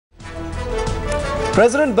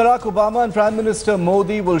President Barack Obama and Prime Minister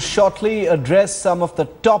Modi will shortly address some of the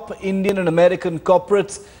top Indian and American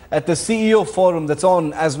corporates at the CEO forum that's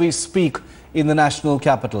on as we speak in the national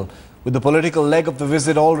capital. With the political leg of the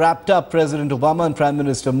visit all wrapped up, President Obama and Prime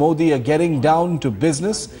Minister Modi are getting down to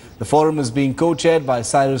business. The forum is being co-chaired by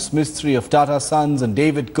Cyrus Mistry of Tata Sons and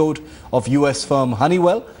David Coate of US firm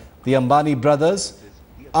Honeywell. The Ambani brothers,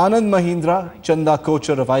 Anand Mahindra, Chanda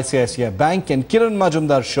Kochar of ICICI Bank and Kiran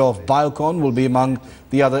Majumdar-Shaw of Biocon will be among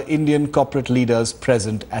the other Indian corporate leaders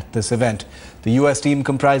present at this event. The US team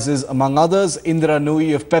comprises, among others, Indira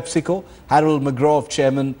Nooyi of PepsiCo, Harold McGraw of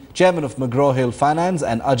Chairman of McGraw-Hill Finance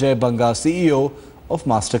and Ajay Banga, CEO of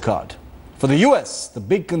MasterCard. For the US, the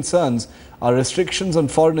big concerns are restrictions on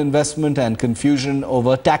foreign investment and confusion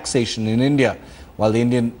over taxation in India, while the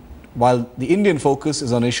Indian focus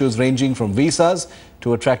is on issues ranging from visas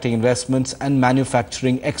to attracting investments and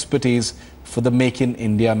manufacturing expertise for the Make in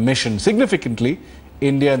India mission. Significantly,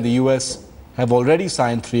 India and the US have already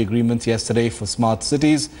signed 3 agreements yesterday for smart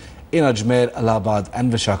cities in Ajmer, Allahabad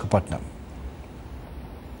and Visakhapatnam.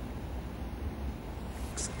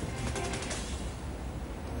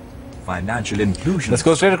 Financial inclusion. Let's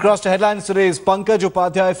go straight across to headlines. Today is Pankaj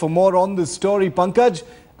Upadhyay for more on this story. Pankaj,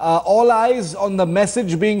 all eyes on the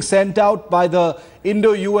message being sent out by the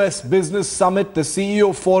Indo-US Business Summit, the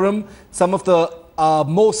CEO Forum. Some of the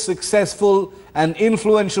most successful and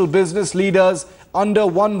influential business leaders under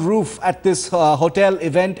one roof at this hotel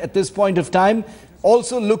event at this point of time.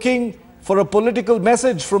 Also looking for a political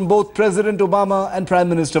message from both President Obama and Prime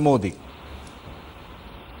Minister Modi.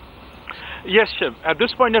 Yes, Shiv. At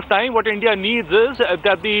this point of time, what India needs is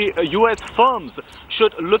that the US firms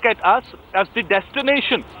should look at us as the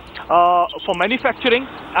destination for manufacturing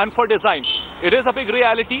and for design. It is a big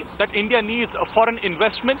reality that India needs a foreign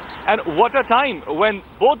investment, and what a time when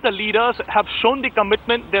both the leaders have shown the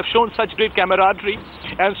commitment, they have shown such great camaraderie,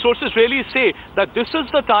 and sources really say that this is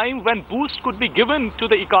the time when boost could be given to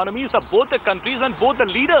the economies of both the countries, and both the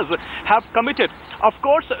leaders have committed. Of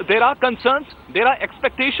course, there are concerns, there are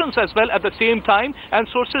expectations as well at the same time, and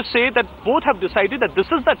sources say that both have decided that this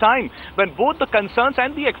is the time when both the concerns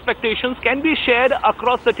and the expectations can be shared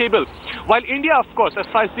across the table. While India, of course, as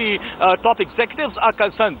far as the top executives are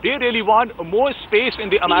concerned, they really want more space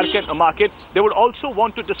in the American market. They would also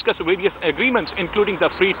want to discuss various agreements, including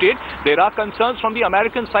the free trade. There are concerns from the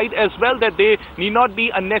American side as well that they need not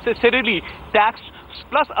be unnecessarily taxed,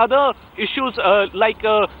 plus other issues like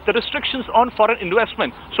the restrictions on foreign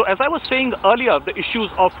investment. So as I was saying earlier, the issues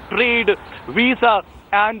of trade, visa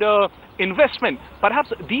and investment,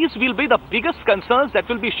 perhaps these will be the biggest concerns that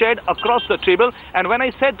will be shared across the table. And when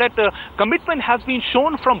I said that commitment has been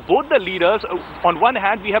shown from both the leaders, on one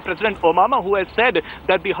hand we have President Obama, who has said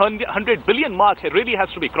that the 100 billion mark really has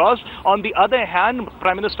to be crossed. On the other hand,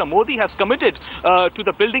 Prime Minister Modi has committed to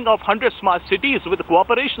the building of 100 smart cities with the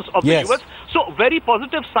cooperations of the US. So very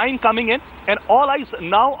positive sign coming in, and all eyes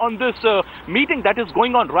now on this meeting that is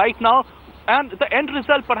going on right now. And the end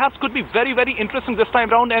result perhaps could be very, very interesting this time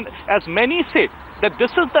round. And as many say, that this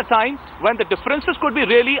is the time when the differences could be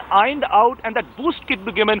really ironed out and that boost could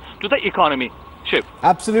be given to the economy. Shiv.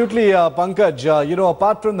 Absolutely, Pankaj. You know,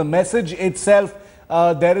 apart from the message itself,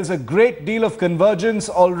 there is a great deal of convergence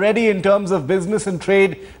already in terms of business and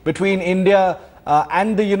trade between India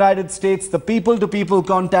and the United States. The people-to-people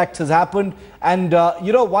contact has happened. And,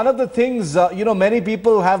 you know, one of the things, you know, many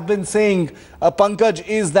people have been saying, Pankaj,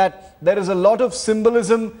 is that there is a lot of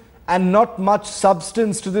symbolism and not much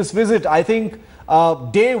substance to this visit. I think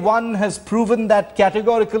day one has proven that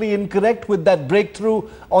categorically incorrect with that breakthrough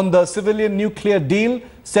on the civilian nuclear deal.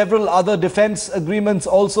 Several other defense agreements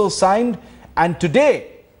also signed. And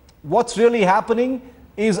today, what's really happening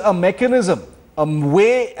is a mechanism, a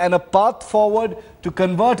way and a path forward to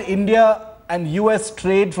convert India and US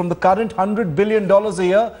trade from the current $100 billion a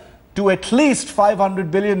year to at least $500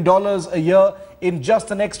 billion a year in just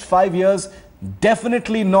the next 5 years.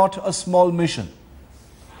 Definitely not a small mission.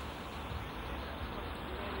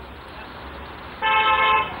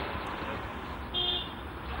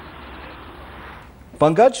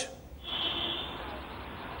 Pankaj?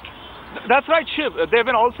 That's right, Shiv. There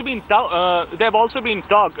have also been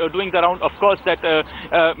talk doing the round, of course, that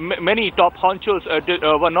many top honchos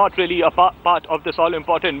were not really a part of this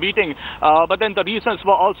all-important meeting. But then the reasons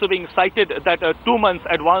were also being cited that 2 months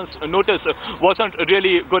advance notice wasn't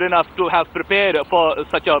really good enough to have prepared for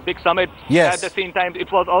such a big summit. Yes. At the same time,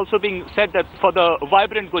 it was also being said that for the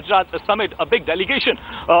vibrant Gujarat summit, a big delegation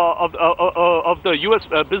of the US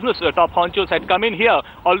business top honchos had come in here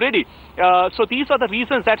already. So these are the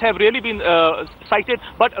reasons that have really been cited.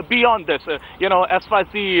 But beyond this, as far as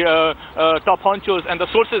the top honchos and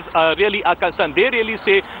the sources really are concerned, they really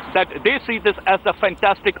say that they see this as a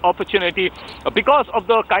fantastic opportunity because of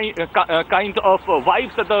the kind of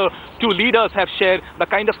vibes that the two leaders have shared, the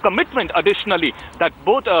kind of commitment additionally that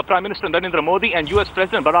both Prime Minister Narendra Modi and US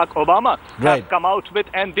President Barack Obama have come out with,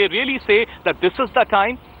 and they really say that this is the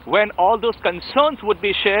time when all those concerns would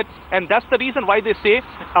be shared. And that's the reason why they say,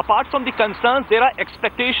 apart from the concerns, there are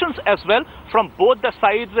expectations as well from both the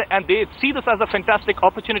sides, and they see this as a fantastic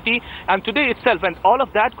opportunity. And today itself, when all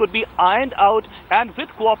of that could be ironed out, and with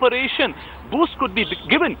cooperation, boost could be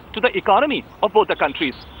given to the economy of both the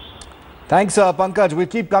countries. Thanks, Pankaj. We'll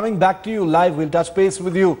keep coming back to you live. We'll touch base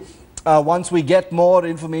with you once we get more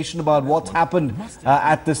information about what's happened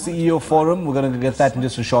at the CEO forum. We're going to get that in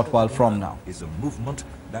just a short while from now. Is a movement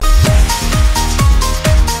that